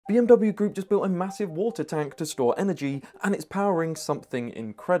BMW Group just built a massive water tank to store energy, and it's powering something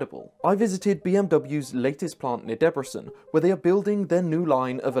incredible. I visited BMW's latest plant near Debrecen, where they are building their new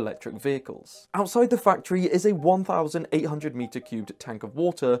line of electric vehicles. Outside the factory is a 1,800 meter cubed tank of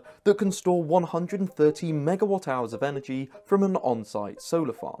water that can store 130 megawatt hours of energy from an on-site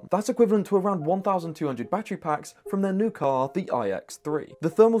solar farm. That's equivalent to around 1,200 battery packs from their new car, the iX3. The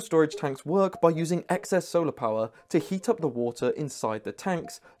thermal storage tanks work by using excess solar power to heat up the water inside the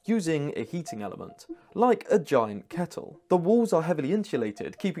tanks using a heating element, like a giant kettle. The walls are heavily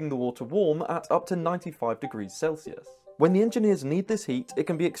insulated, keeping the water warm at up to 95 degrees Celsius. When the engineers need this heat, it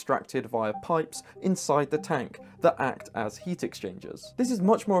can be extracted via pipes inside the tank that act as heat exchangers. This is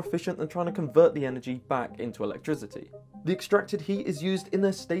much more efficient than trying to convert the energy back into electricity. The extracted heat is used in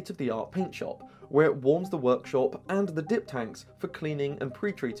their state-of-the-art paint shop, where it warms the workshop and the dip tanks for cleaning and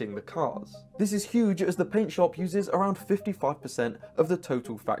pre-treating the cars. This is huge as the paint shop uses around 55% of the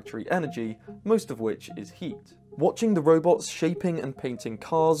total factory energy, most of which is heat. Watching the robots shaping and painting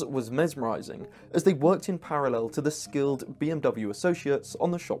cars was mesmerizing, as they worked in parallel to the skilled BMW associates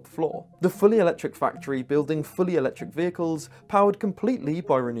on the shop floor. The fully electric factory building fully electric vehicles, powered completely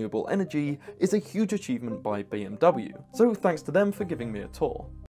by renewable energy, is a huge achievement by BMW, so thanks to them for giving me a tour.